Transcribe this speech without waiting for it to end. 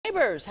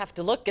neighbors have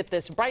to look at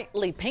this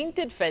brightly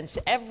painted fence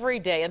every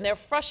day, and they're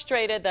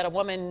frustrated that a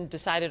woman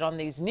decided on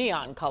these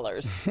neon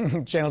colors.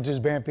 Channel 2's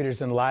Barron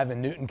Peterson live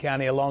in Newton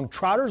County along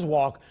Trotter's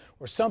Walk,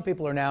 where some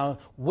people are now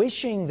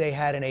wishing they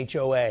had an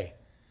HOA.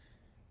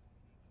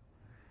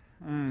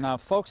 Now,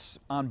 folks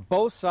on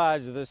both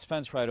sides of this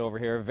fence right over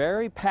here are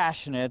very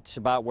passionate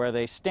about where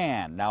they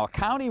stand. Now, a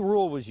county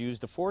rule was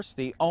used to force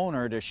the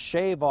owner to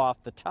shave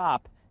off the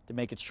top to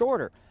make it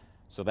shorter.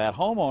 So that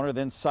homeowner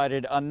then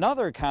cited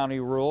another county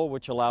rule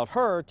which allowed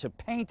her to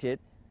paint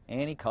it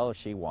any color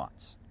she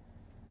wants.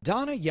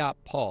 Donna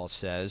Yap-Paul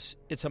says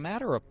it's a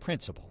matter of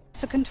principle.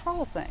 It's a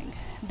control thing.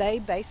 They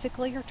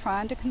basically are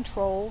trying to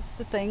control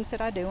the things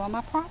that I do on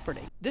my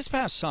property. This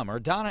past summer,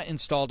 Donna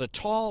installed a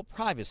tall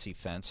privacy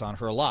fence on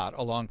her lot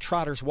along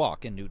Trotter's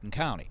Walk in Newton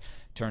County.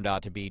 Turned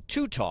out to be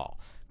too tall.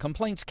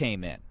 Complaints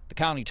came in. The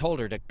county told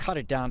her to cut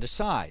it down to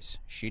size.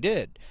 She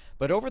did.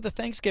 But over the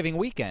Thanksgiving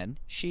weekend,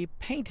 she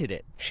painted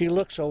it. She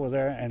looks over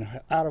there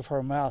and out of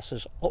her mouth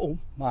says, "Oh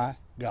my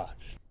God."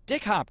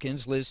 Dick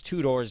Hopkins lives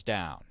 2 doors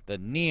down. The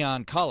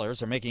neon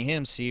colors are making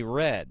him see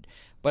red.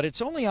 But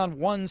it's only on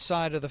one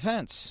side of the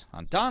fence.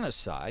 On Donna's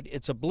side,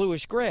 it's a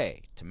bluish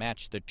gray to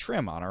match the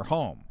trim on her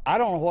home. I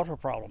don't know what her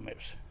problem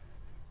is,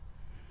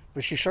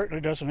 but she certainly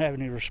doesn't have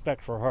any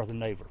respect for her other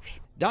neighbors.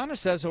 Donna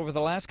says over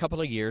the last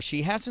couple of years,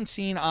 she hasn't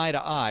seen eye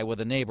to eye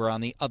with a neighbor on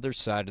the other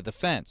side of the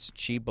fence.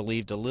 She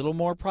believed a little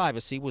more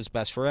privacy was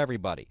best for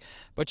everybody.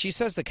 But she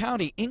says the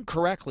county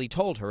incorrectly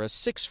told her a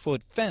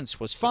 6-foot fence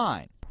was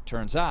fine.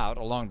 Turns out,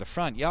 along the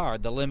front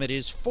yard, the limit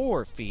is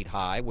 4 feet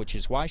high, which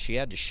is why she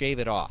had to shave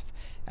it off.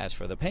 As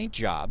for the paint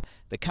job,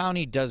 the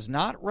county does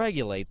not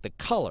regulate the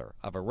color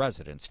of a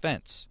resident's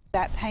fence.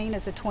 That paint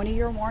is a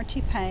 20-year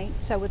warranty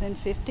paint, so within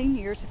 15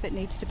 years, if it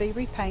needs to be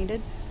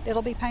repainted,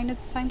 it'll be painted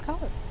the same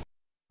color.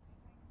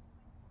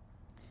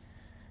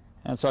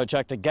 And so I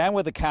checked again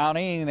with the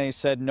county, and they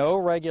said no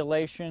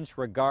regulations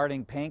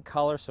regarding paint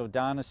color, so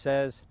Donna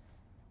says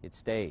it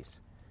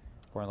stays.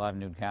 Reporting live in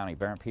Newton County,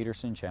 Barron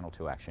Peterson, Channel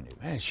 2 Action News.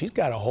 Man, she's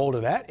got a hold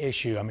of that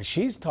issue. I mean,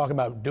 she's talking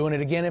about doing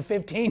it again in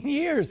 15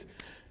 years.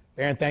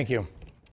 Barron, thank you.